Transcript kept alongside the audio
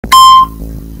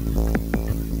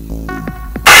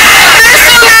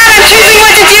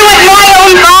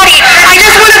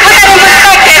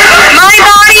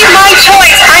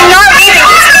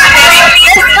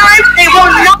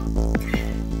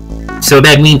So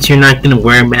that means you're not gonna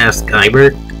wear a mask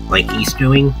either, like he's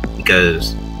doing,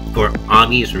 because for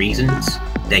obvious reasons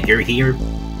that you're here,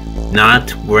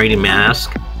 not wearing a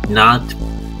mask, not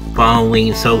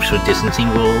following social distancing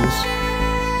rules.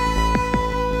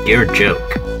 You're a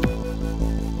joke.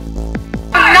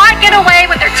 Not get away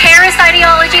with their terrorist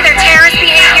ideology, their terrorist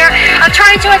behavior of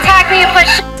trying to attack me and put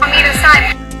shit on me this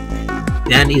time.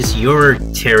 That is your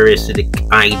terroristic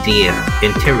idea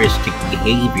and terroristic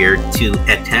behavior to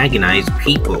antagonize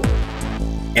people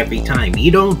every time.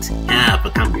 You don't have a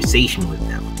conversation with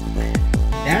them.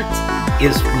 That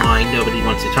is why nobody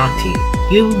wants to talk to you.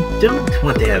 You don't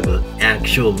want to have an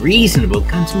actual reasonable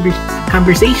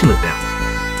conversation with them.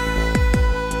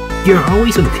 You're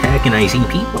always antagonizing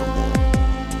people.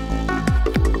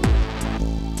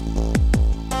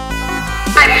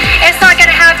 It's not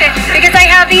gonna happen because I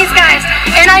have these guys,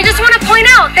 and I just want to point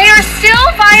out they are still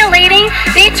violating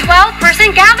the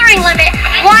 12-person gathering limit.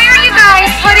 Why are you guys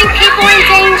putting people in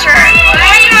danger?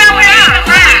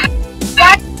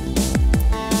 What?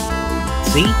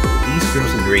 See, these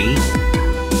girls agree.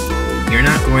 You're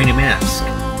not wearing a mask.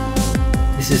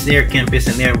 This is their campus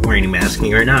and they're wearing a mask and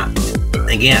you're not.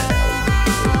 Again,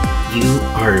 you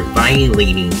are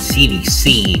violating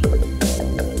CDC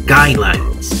guidelines.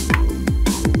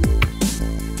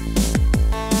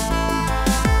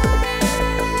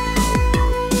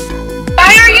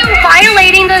 Why are you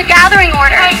violating the gathering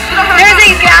order? There's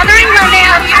a gathering limit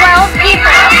of 12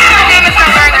 people.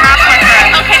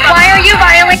 Okay, why are you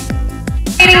violating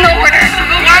the order?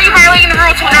 Why are you violating the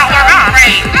rules when they're not?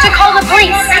 Right. To call the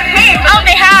police. Oh,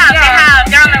 they have.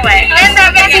 They're on their way.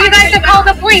 So you guys have called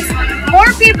the police. More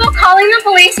people calling the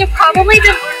police who probably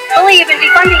believe in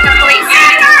defunding the police.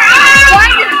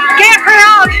 What? Get her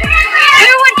out.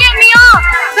 Who would get me off?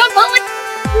 The police.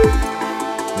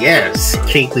 Yes,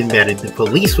 Kaitlin Bennett, the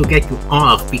police will get you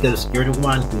off because you're the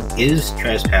one who is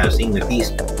trespassing with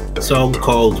these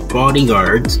so-called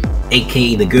bodyguards,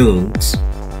 aka the goons,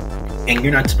 and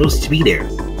you're not supposed to be there.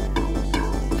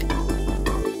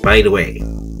 By the way,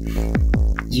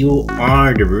 you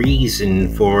are the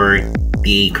reason for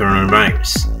the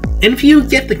coronavirus. And if you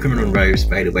get the coronavirus,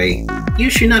 by the way,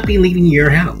 you should not be leaving your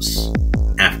house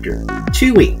after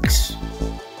 2 weeks.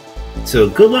 So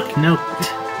good luck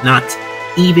not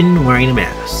even wearing a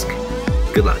mask.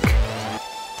 Good luck.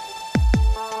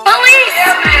 Police!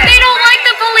 They don't like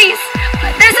the police!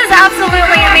 This is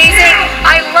absolutely amazing.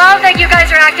 I love that you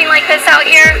guys are acting like this out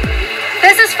here.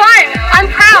 This is fun. I'm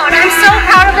proud. I'm so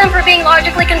proud of them for being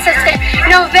logically consistent.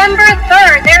 November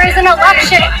 3rd, there is an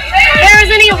election. There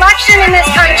is an election in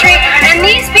this country, and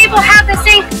these people have the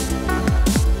same...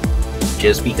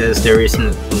 Just because there is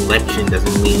an election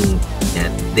doesn't mean that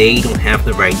they don't have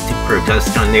the right to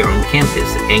protest on their own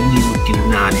campus, and you do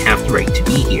not have the right to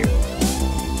be here.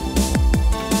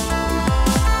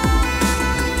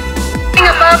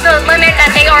 Above the limit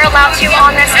that they are allowed to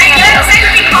on this campus.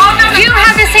 You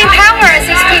have the same power as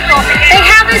these people. They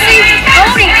have the same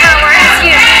voting power as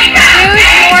you.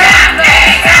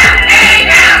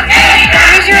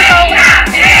 Use your vote.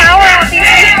 Power of these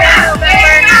people in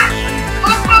November.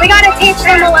 We gotta teach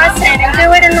them a lesson and do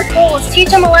it in the schools. Teach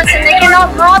them a lesson. They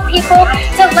cannot mob people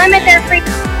to limit their freedom.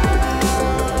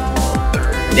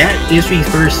 That is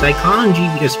reverse psychology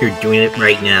because you're doing it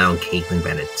right now, Kaitlin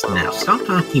Bennett. Now, stop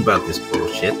talking about this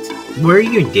bullshit. Wear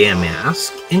your damn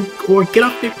mask or get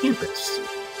off their campus.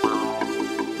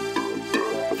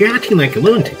 You're acting like a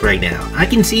lunatic right now. I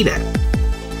can see that.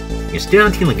 You're still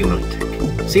acting like a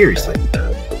lunatic. Seriously.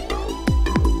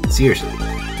 Seriously.